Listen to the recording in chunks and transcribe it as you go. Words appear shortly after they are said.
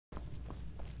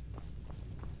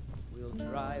We'll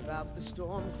drive out the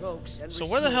storm cloaks and So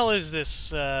where the hell is this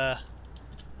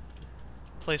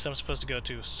place I'm supposed to go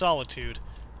to? Solitude.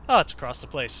 Oh, it's across the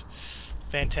place.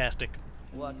 Fantastic.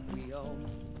 what we own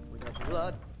with our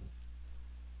blood.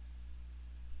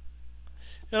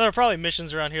 You know, there are probably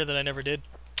missions around here that I never did.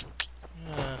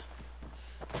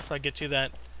 If I get to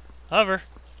that. However,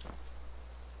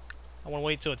 I want to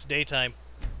wait till it's daytime.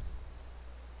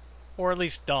 Or at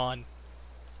least dawn.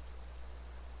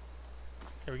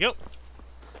 Here we go.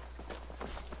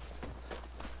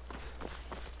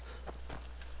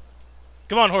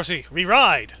 Come on, horsey, we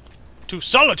ride to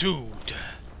Solitude.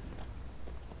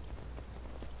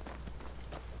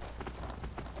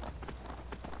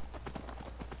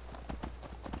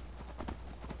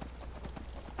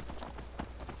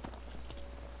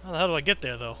 How the hell do I get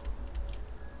there, though?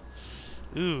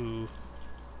 Ooh.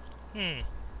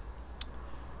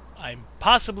 I'm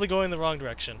possibly going the wrong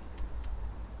direction.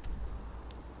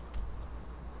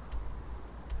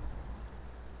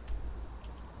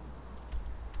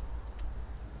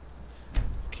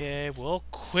 Okay, we'll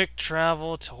quick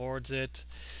travel towards it.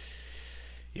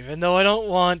 Even though I don't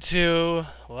want to.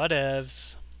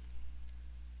 Whatevs.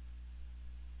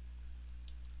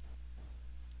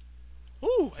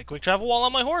 Ooh, I quick travel while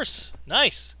on my horse.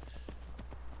 Nice.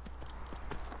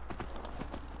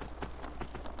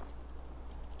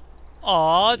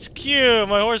 Aw, it's cute.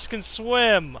 My horse can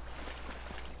swim.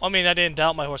 I mean, I didn't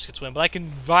doubt my horse could swim, but I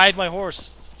can ride my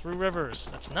horse through rivers.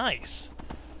 That's nice.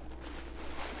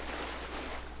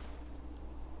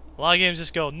 A lot of games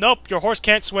just go, nope, your horse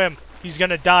can't swim. He's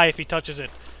gonna die if he touches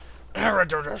it.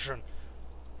 Erudition.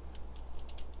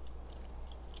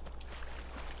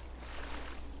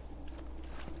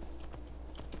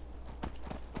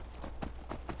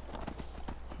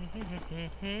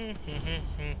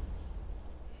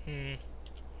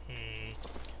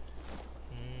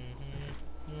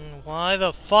 Why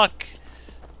the fuck?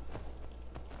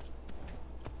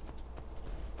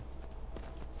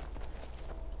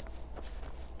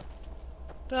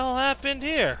 What the hell happened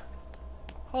here?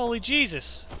 Holy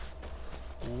Jesus.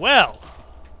 Well,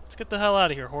 let's get the hell out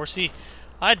of here, horsey.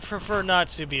 I'd prefer not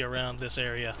to be around this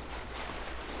area.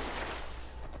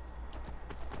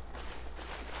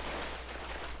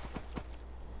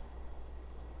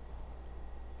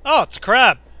 Oh, it's a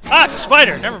crab. Ah, it's a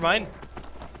spider. Never mind.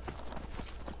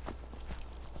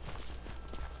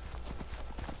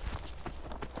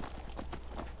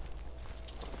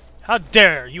 How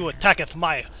dare you attacketh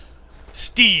my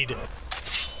steed?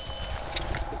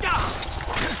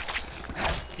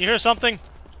 You hear something?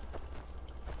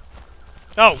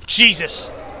 Oh, Jesus.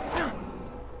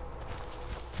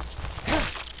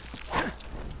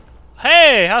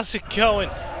 Hey, how's it going?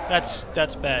 That's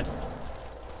bad.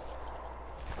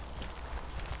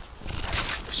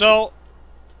 So,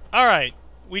 alright.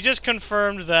 We just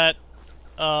confirmed that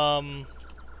the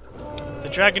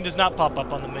dragon does not pop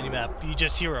up on the minimap. You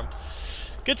just hear him.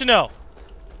 Good to know.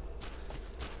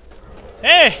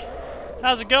 Hey!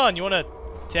 How's it going? You want to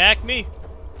attack me?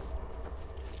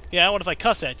 Yeah, what if I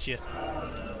cuss at you?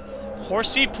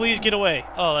 Horsey, please get away.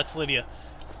 Oh, that's Lydia.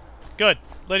 Good.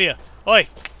 Lydia. Oi!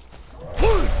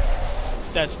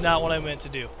 That's not what I meant to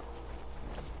do.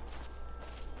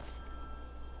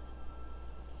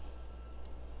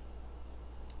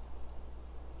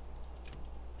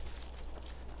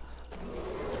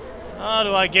 How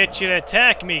do I get you to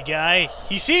attack me, guy?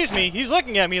 He sees me. He's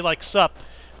looking at me like, sup.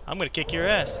 I'm gonna kick your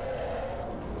ass.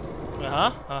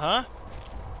 Uh-huh. Uh-huh.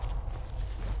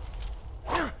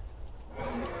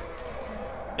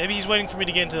 Maybe he's waiting for me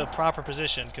to get into the proper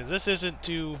position, because this isn't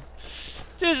too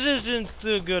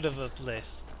good of a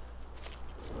place.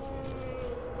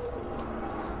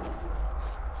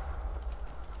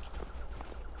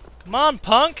 Come on,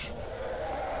 punk!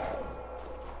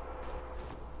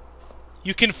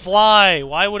 You can fly!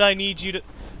 Why would I need you to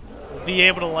be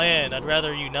able to land? I'd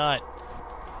rather you not.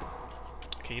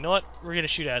 Okay, you know what? We're gonna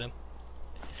shoot at him.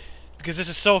 Because this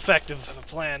is so effective of a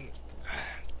plan.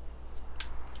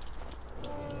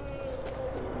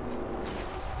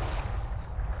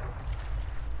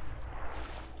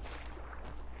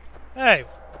 Hey!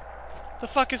 The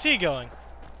fuck is he going?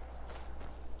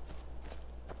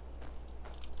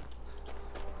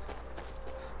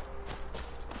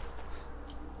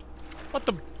 What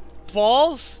the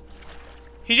balls?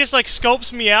 He just like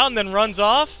scopes me out and then runs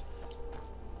off?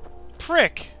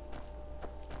 Prick.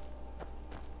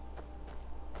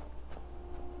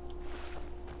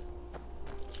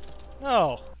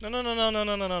 No.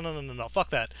 No. Fuck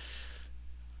that.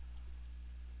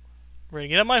 We're gonna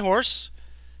get on my horse.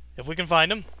 If we can find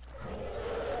him.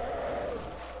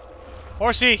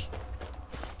 Horsey!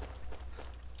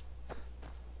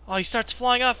 Oh, he starts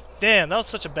flying off. Damn, that was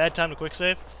such a bad time to quick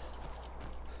save.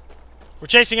 We're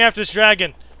chasing after this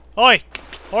dragon. Oi!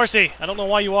 Horsey, I don't know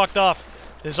why you walked off.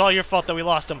 It's all your fault that we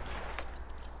lost him.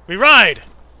 We ride!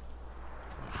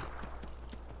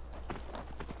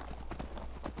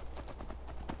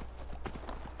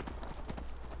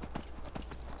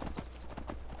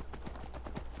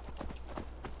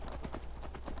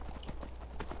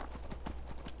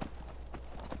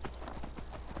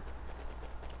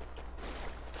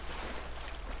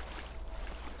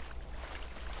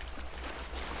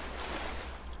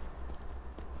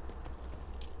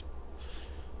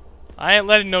 I ain't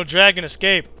letting no dragon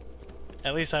escape.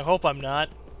 At least I hope I'm not.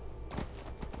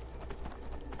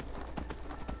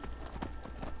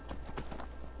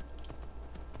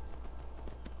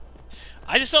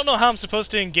 I just don't know how I'm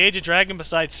supposed to engage a dragon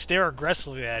besides stare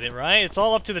aggressively at it, right? It's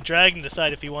all up to the dragon to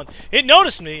decide if he wants... It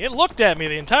noticed me! It looked at me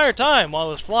the entire time while it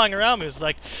was flying around me. It was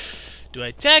like, do I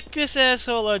attack this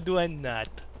asshole or do I not?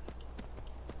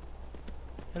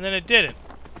 And then it didn't.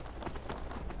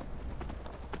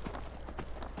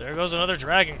 There goes another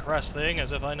dragon crest thing,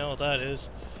 as if I know what that is.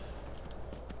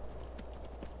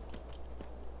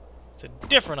 It's a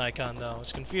different icon, though,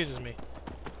 which confuses me.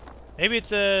 Maybe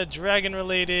it's a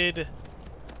dragon-related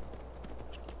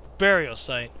burial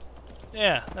site.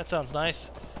 Yeah, that sounds nice.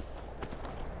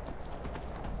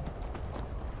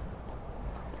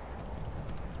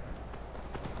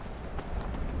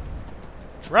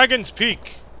 Dragon's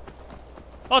Peak.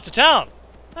 Oh, it's a town.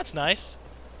 That's nice.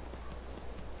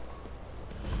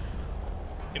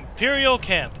 Imperial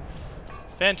Camp.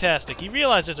 Fantastic. You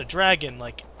realize there's a dragon,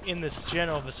 like, in this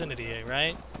general vicinity,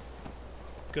 right?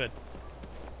 Good.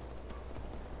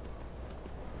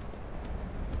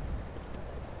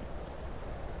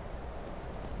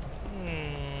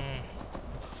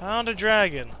 Found a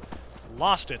dragon.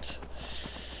 Lost it.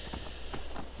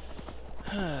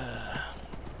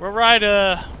 We'll ride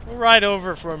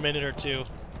over for a minute or two.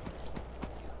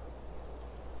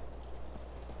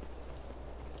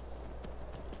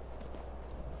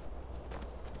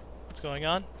 What's going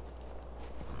on?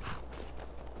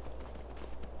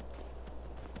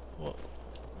 Well,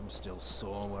 I'm still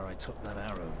sore where I took that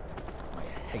arrow. I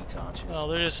hate archers. well,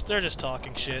 they're just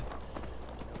talking shit.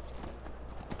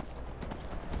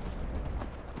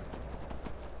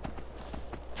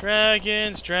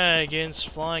 Dragons, dragons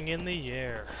flying in the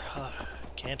air.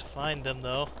 Can't find them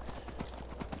though.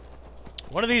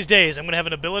 One of these days, I'm gonna have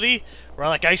an ability where,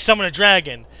 like, I summon a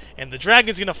dragon, and the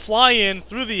dragon's gonna fly in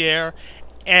through the air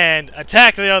and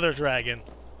attack the other dragon.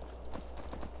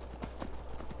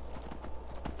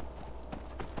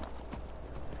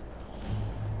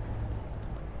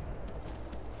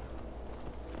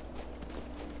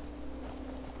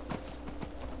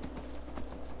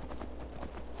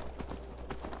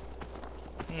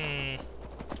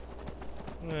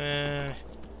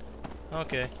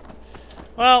 Okay.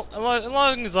 Well, as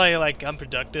long as I'm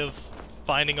productive,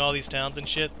 finding all these towns and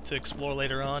shit to explore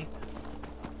later on,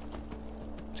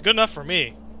 it's good enough for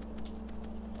me.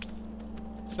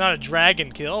 It's not a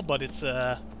dragon kill, but it's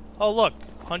oh look,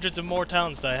 hundreds of more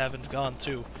towns that I haven't gone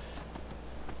to.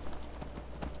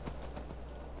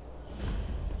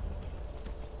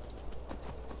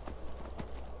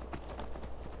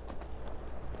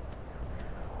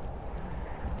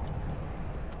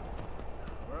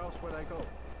 Where'd I go?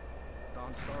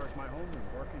 Dawnstar is my home,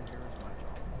 and working here is my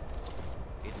job.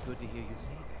 It's good to hear you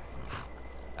say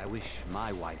that. I wish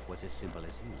my wife was as simple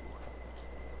as you.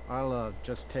 I'll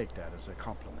just take that as a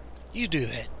compliment. You do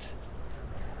that.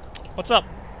 What's up?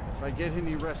 If I get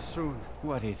any rest soon.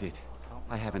 What is it?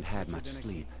 I haven't had much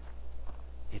sleep.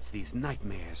 It's these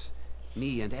nightmares.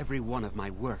 Me and every one of my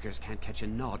workers can't catch a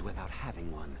nod without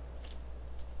having one.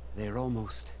 They're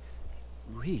almost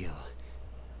real.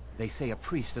 They say a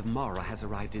priest of Mara has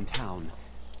arrived in town.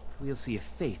 We'll see if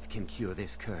faith can cure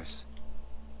this curse.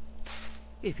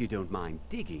 If you don't mind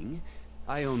digging,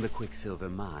 I own the Quicksilver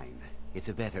mine. It's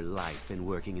a better life than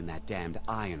working in that damned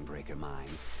Ironbreaker mine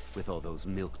with all those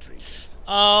milk drinkers.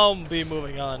 I'll be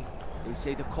moving on. They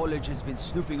say the college has been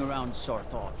snooping around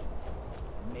Sarthal.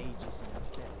 Mages in the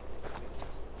bed.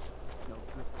 No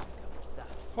good can come of that.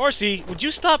 Horsey, would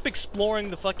you stop exploring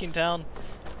the fucking town?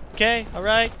 Okay,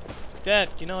 alright?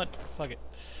 Dad, you know what? Fuck it.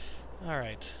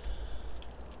 Alright.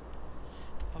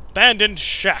 Abandoned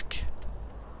shack.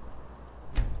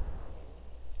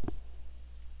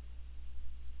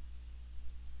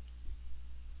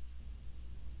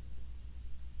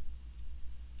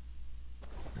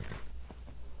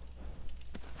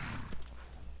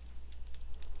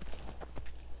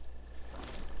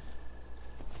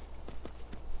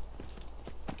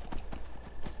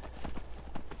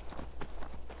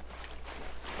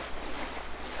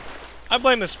 I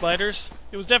blame the spiders.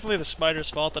 It was definitely the spiders'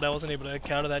 fault that I wasn't able to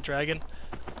encounter that dragon.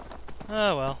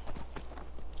 Oh well.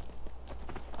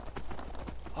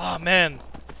 Oh man.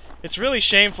 It's really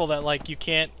shameful that like you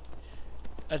can't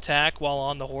attack while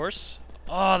on the horse.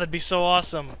 Oh, that'd be so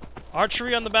awesome.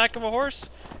 Archery on the back of a horse?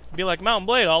 It'd be like Mountain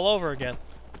Blade all over again.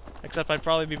 Except I'd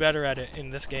probably be better at it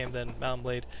in this game than Mountain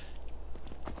Blade.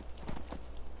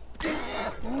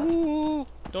 Ooh,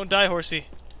 don't die, horsey.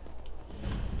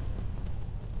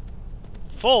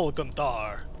 Full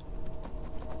Gunthar.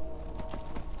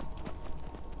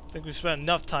 I think we've spent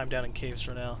enough time down in caves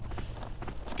for now.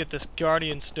 Let's get this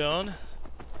Guardian Stone.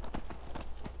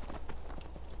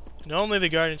 And only the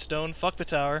Guardian Stone. Fuck the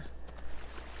tower.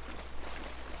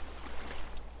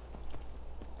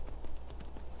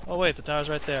 Oh wait, the tower's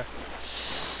right there.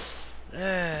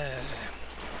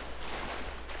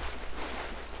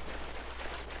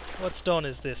 What stone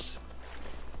is this?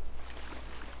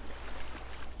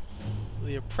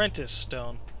 The Apprentice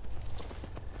Stone.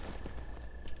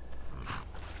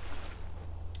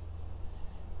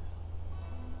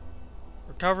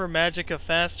 Recover magicka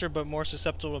faster but more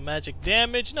susceptible to magic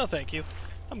damage. No thank you.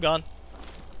 I'm gone.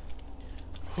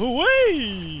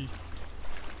 Hooey!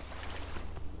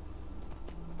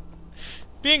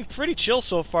 Being pretty chill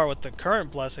so far with the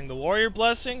current blessing. The warrior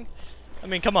blessing? I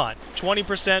mean, come on.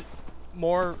 20%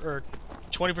 more, or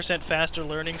 20% faster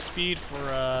learning speed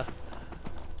for,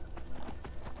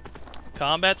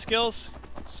 combat skills?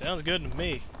 Sounds good to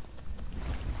me.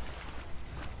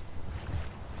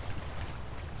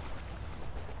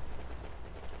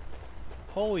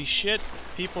 Holy shit,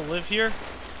 people live here?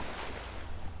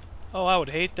 Oh, I would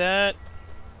hate that.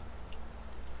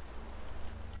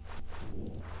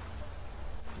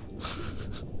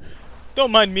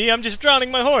 Don't mind me, I'm just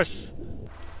drowning my horse.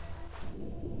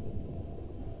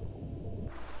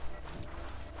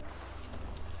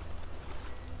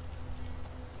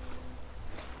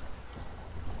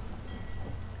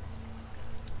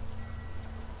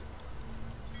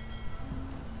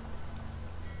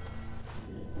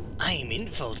 I'm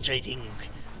infiltrating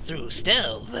through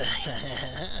stealth.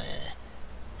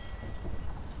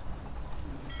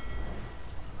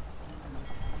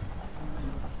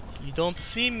 You don't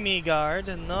see me, guard.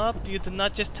 Nope, you did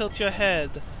not just tilt your head.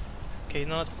 Okay,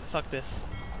 no, fuck this.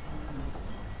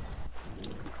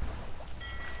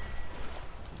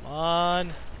 Come on.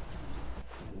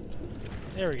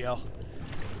 There we go.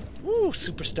 Woo,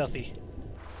 super stealthy.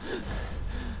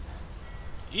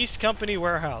 East Company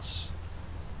Warehouse.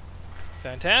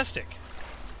 Fantastic.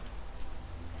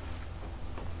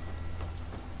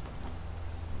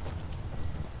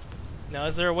 Now,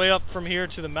 is there a way up from here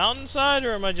to the mountainside,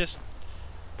 or am I just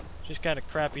kind of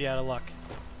crappy out of luck?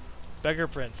 Beggar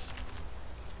Prince.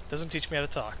 Doesn't teach me how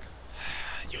to talk.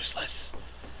 Useless.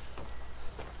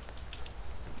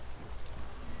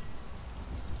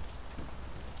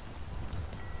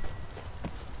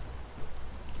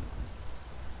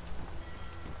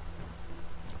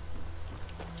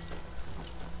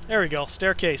 There we go.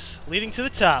 Staircase leading to the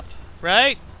top,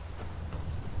 right?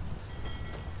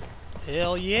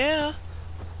 Hell yeah.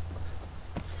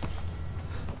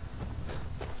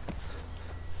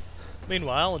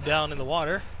 Meanwhile, down in the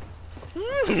water,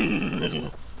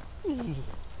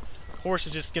 horse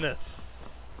is just gonna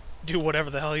do whatever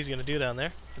the hell he's gonna do down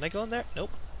there. Can I go in there?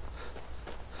 Nope.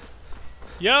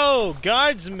 Yo,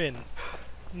 guardsman,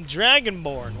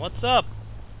 Dragonborn, what's up?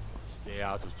 Stay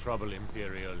out of trouble,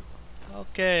 Imperial.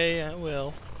 Okay, I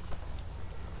will.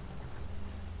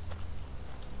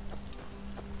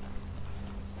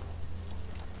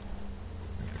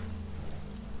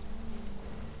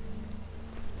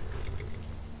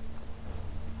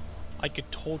 I could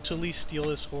totally steal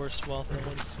this horse while no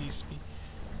one sees me.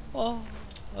 Oh,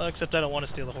 except I don't want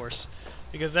to steal the horse,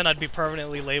 because then I'd be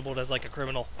permanently labeled as like a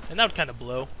criminal, and that would kind of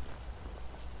blow.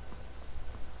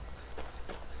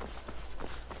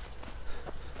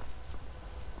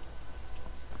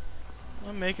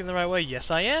 I'm making the right way.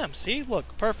 Yes, I am. See?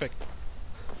 Look, perfect.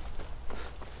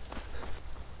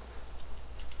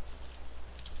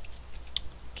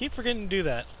 Keep forgetting to do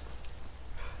that.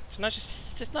 It's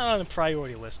just not on a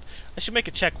priority list. I should make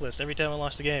a checklist every time I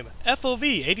launch the game.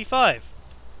 FOV 85.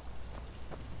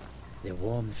 The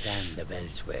warm sand of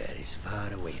elsewhere is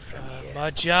far away from here.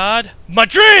 Majad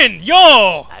Madrin!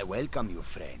 Yo! I welcome you,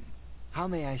 friend. How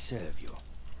may I serve you?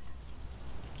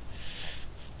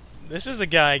 This is the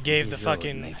guy I gave the road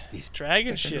fucking makes this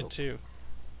dragon better shit look. to.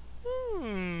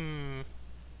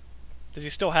 Does he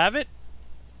still have it?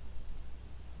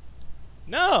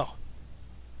 No!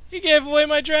 He gave away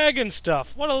my dragon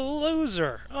stuff. What a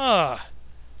loser. Ugh.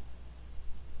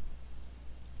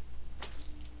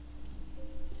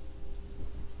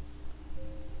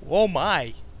 Oh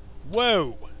my.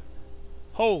 Whoa.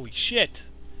 Holy shit.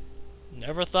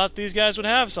 Never thought these guys would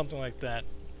have something like that.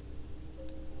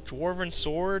 Dwarven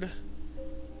sword.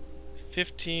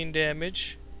 15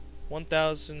 damage.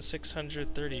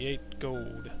 1,638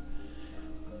 gold.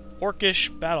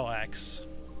 Orcish battle axe.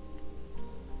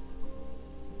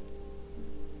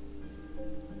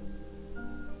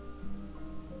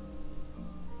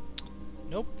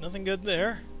 Nope, nothing good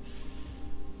there.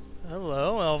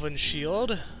 Hello, Elven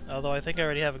Shield. Although I think I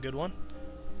already have a good one.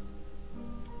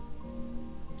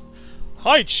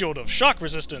 Hide Shield of Shock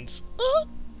Resistance.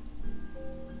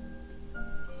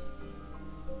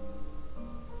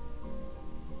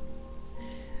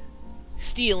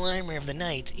 Steel Armor of the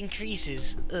Knight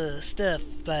increases stuff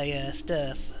by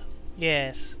stuff.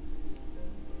 Yes.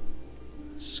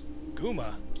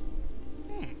 Skooma.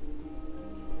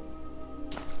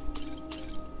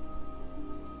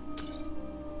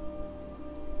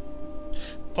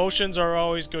 Potions are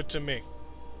always good to me,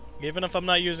 even if I'm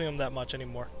not using them that much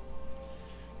anymore.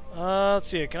 Let's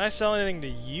see, can I sell anything to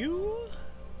you?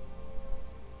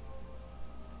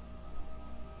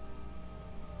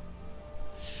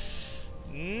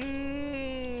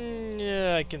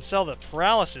 Yeah, I can sell the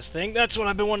paralysis thing. That's what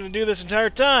I've been wanting to do this entire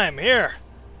time. Here.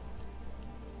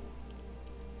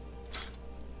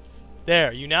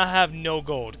 There, you now have no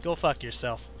gold. Go fuck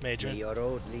yourself, Major. May your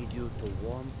road lead you to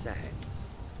warm sands.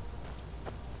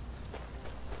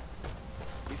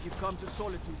 If you come to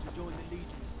Solitude to join the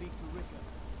Legion, speak to Ricker.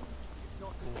 If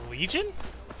not, Legion?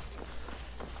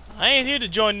 I ain't here to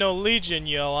join no Legion,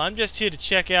 yo. I'm just here to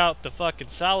check out the fucking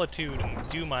Solitude and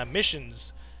do my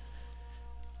missions.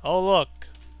 Oh, look.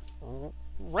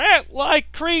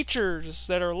 Rat-like creatures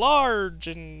that are large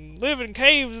and live in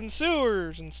caves and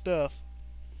sewers and stuff.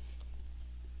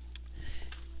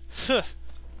 Huh.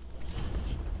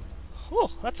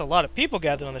 Oh, that's a lot of people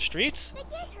gathered on the streets. They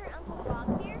can't hurt Uncle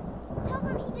Frogbeard. Tell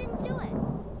them he didn't do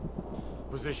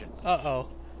it. Positions. Uh-oh.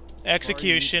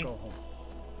 Execution. Go home.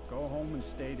 Go home and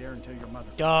stay there until your mother.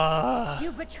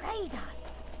 You betrayed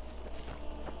us.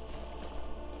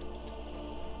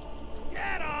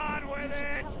 Get on with You should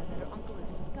it! tell her that her uncle is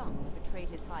a scum who betrayed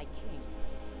his high king.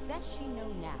 Best she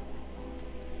know now.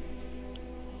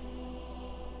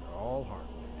 You're all hard.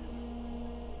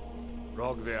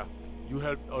 Rogver, you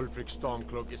helped Ulfric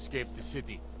Stormcloak escape the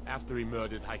city after he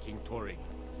murdered High King Torrig.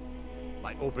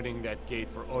 By opening that gate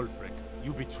for Ulfric,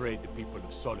 you betrayed the people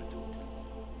of Solitude.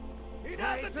 He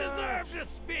doesn't deserve to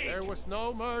speak! There was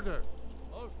no murder.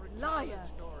 Ulfric Liar. told that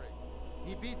story.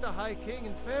 He beat the High King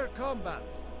in fair combat.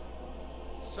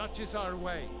 Such is our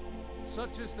way.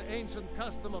 Such is the ancient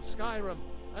custom of Skyrim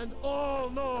and all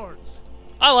Nords.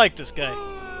 I like this guy.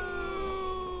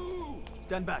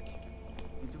 stand back.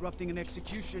 Interrupting an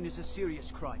execution is a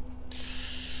serious crime.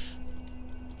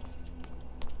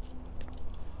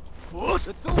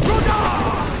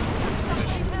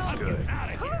 Good.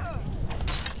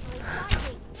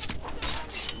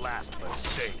 Last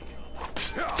mistake.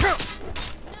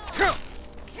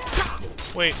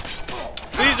 Wait.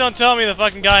 Please don't tell me the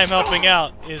fucking guy I'm helping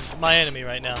out is my enemy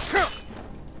right now.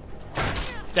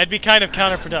 That'd be kind of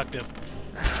counterproductive.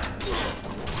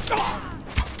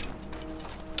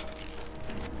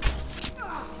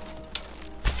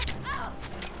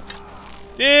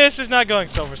 This is not going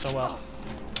so well.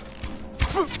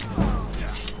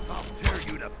 I'll tear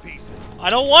you to pieces. I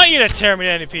don't want you to tear me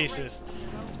to any pieces.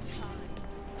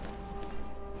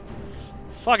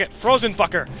 Fuck it, frozen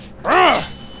fucker.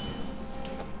 Ugh!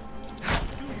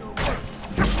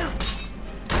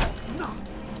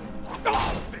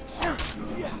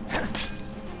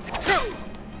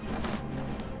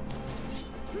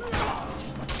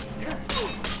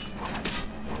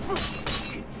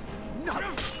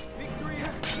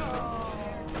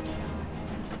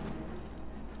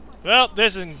 Well,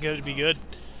 this isn't going to be good.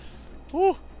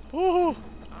 Woo! Woo! I'm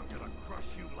gonna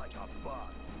crush you like a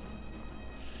bug.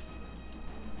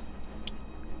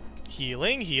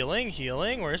 Healing, healing,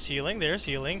 healing. Where's healing? There's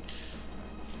healing.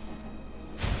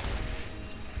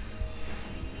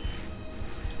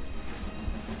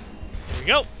 Here we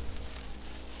go.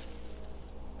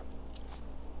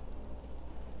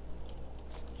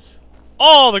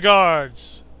 All the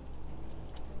guards!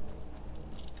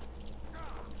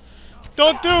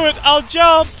 Don't do it! I'll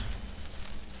jump!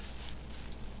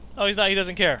 Oh, he's not. He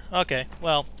doesn't care. Okay,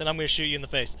 well, then I'm gonna shoot you in the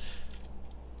face.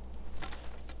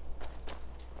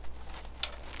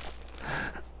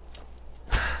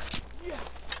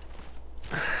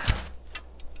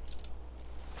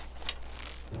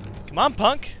 Come on,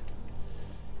 punk!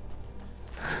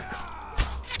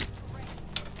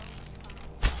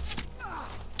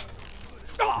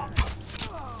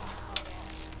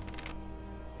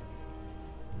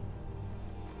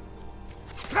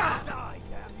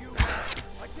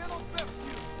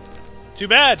 Too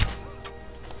bad.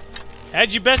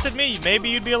 Had you bested me, maybe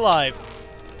you'd be alive.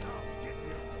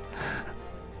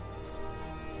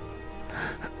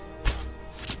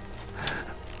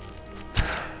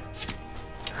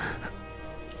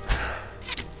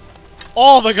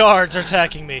 All the guards are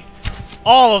attacking me.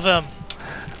 All of them.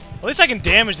 At least I can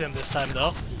damage them this time,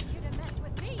 though.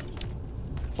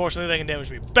 Fortunately, they can damage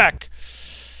me back.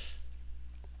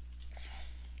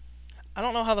 I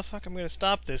don't know how the fuck I'm gonna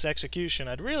stop this execution.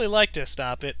 I'd really like to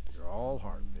stop it. You're all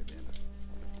heart, Vivian.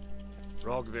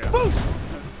 Rogver.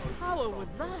 How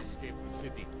was that? Escaped the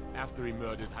city after he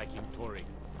murdered High King Torig.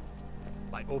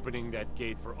 By opening that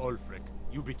gate for Ulfric,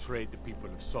 you betrayed the people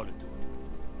of Solitude.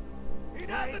 He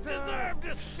doesn't deserve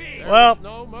to speak! Well,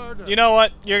 no murder. you know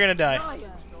what? You're gonna die.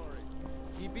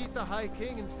 He beat the High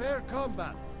King in fair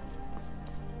combat.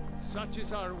 Such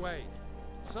is our way.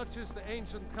 Such is the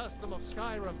ancient custom of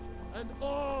Skyrim and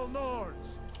all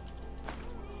Nords.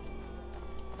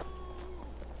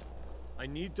 I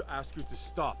need to ask you to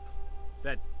stop.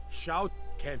 That shout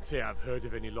can't say I've heard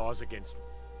of any laws against.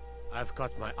 I've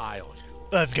got my eye on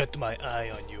you. I've got my eye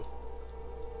on you.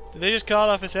 Did they just cut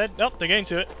off his head? Nope, they're getting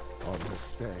to it. On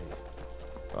this day,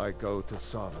 I go to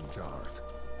Sovngarde.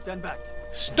 Stand back.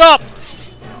 Stop!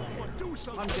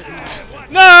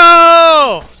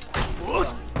 No!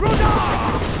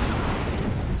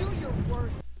 Do your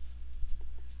worst.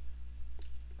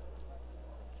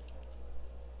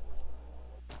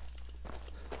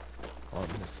 On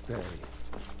this day,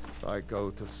 I go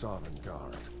to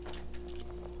Sovngarde.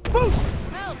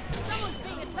 Help! Someone's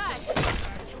being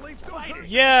attacked!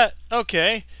 Yeah,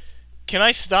 okay. Can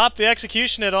I stop the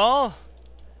execution at all?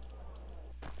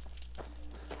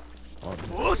 On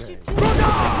this day,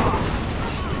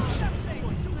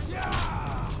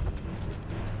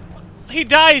 He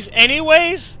dies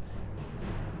anyways?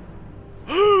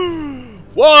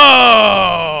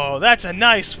 Whoa! That's a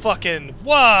nice fucking...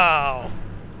 Wow!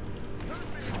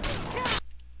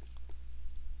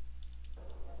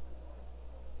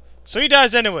 So he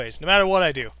dies anyways, no matter what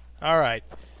I do. Alright.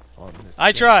 on this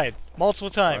I day, tried. Multiple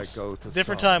times. go to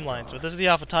Different Sovngarde. timelines, but this is the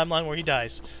alpha timeline where he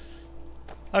dies.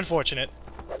 Unfortunate.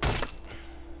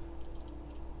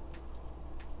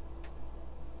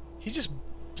 He just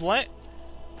blank...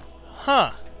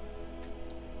 Huh.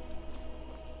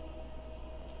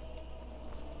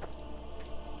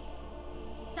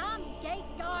 Some gate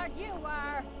guard you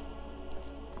are!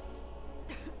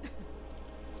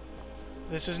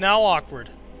 This is now awkward.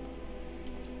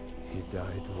 He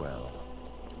died well.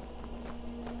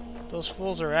 Those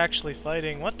fools are actually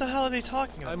fighting. What the hell are they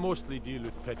talking I about? mostly deal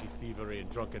with petty thievery and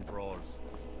drunken brawls.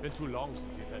 Been too long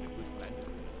since you've had a good plan.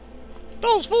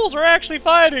 Those fools are actually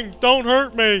fighting! Don't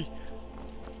hurt me!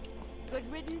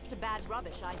 Good riddance to bad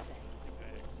rubbish, I say.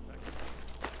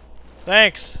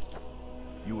 Thanks.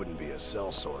 You wouldn't be a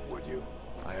sellsword, would you?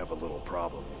 I have a little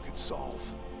problem you could solve.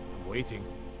 I'm waiting.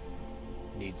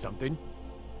 Need something?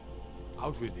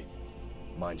 Out with it.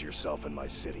 Mind yourself in my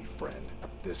city, friend.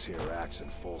 This here axe in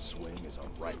full swing is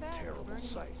a right terrible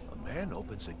sight. A man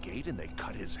opens a gate and they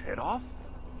cut his head off?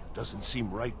 Doesn't seem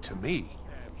right to me.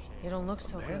 You don't look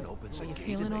so A man good. opens Are a you gate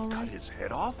feeling and all they cut right? his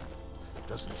head off?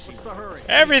 Doesn't seem What's the hurry?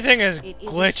 Everything is It is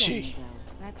a glitchy. shame,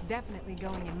 though. That's definitely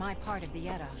going in my part of the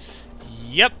Edda.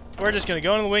 Yep, we're just gonna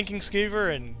go into the Winking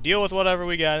Skeever and deal with whatever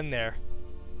we got in there.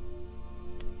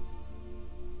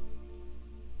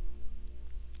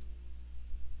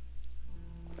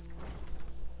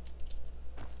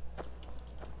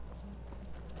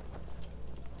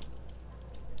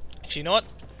 Actually, you know what?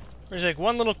 We're gonna take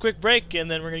one little quick break and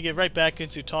then we're gonna get right back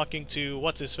into talking to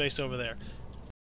what's-his-face over there.